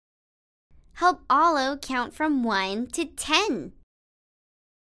Help Olo count from 1 to 10.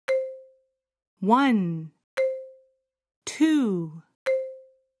 1, 2,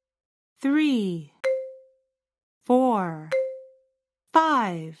 3, 4,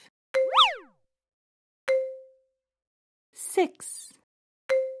 5, 6,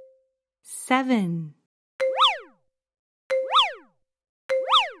 7,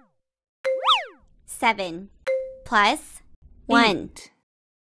 7 plus 1. 8,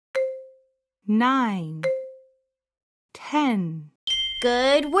 9, 10.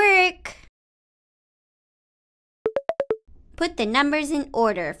 Good work! Put the numbers in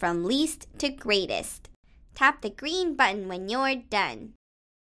order from least to greatest. Tap the green button when you're done.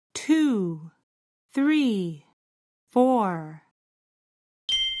 2, 3, 4.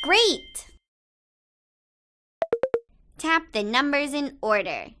 Great! Tap the numbers in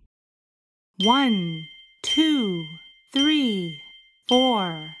order. 1, 2, 3,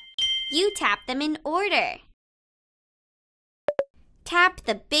 4. You tap them in order. Tap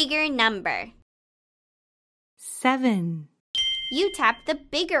the bigger number. 7. You tap the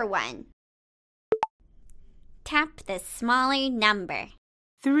bigger one. Tap the smaller number.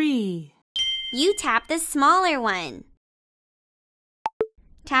 3. You tap the smaller one.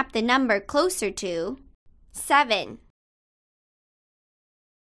 Tap the number closer to 7.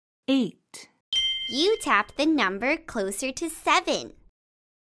 8. You tap the number closer to 7.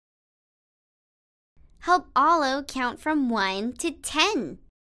 Help Olo count from 1 to 10.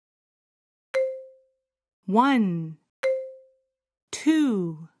 1,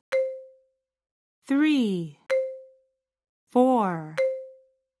 2, 3, 4,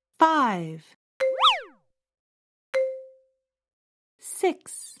 5,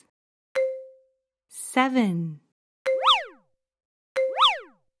 6, 7.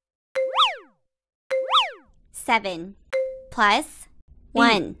 7 plus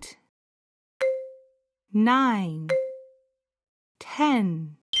 1. 8, 9,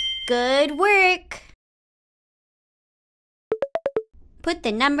 10. Good work! Put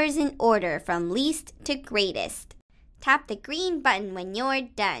the numbers in order from least to greatest. Tap the green button when you're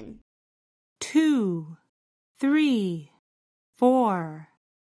done. 2, 3, 4.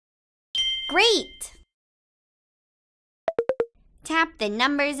 Great! Tap the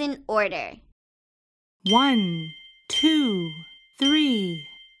numbers in order. 1, 2, 3,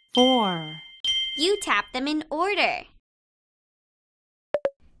 4. You tap them in order.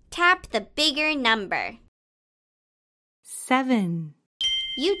 Tap the bigger number. 7.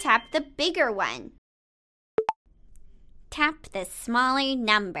 You tap the bigger one. Tap the smaller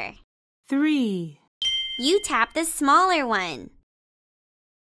number. 3. You tap the smaller one.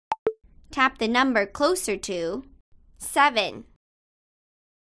 Tap the number closer to 7.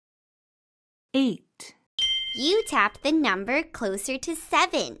 8. You tap the number closer to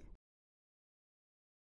 7.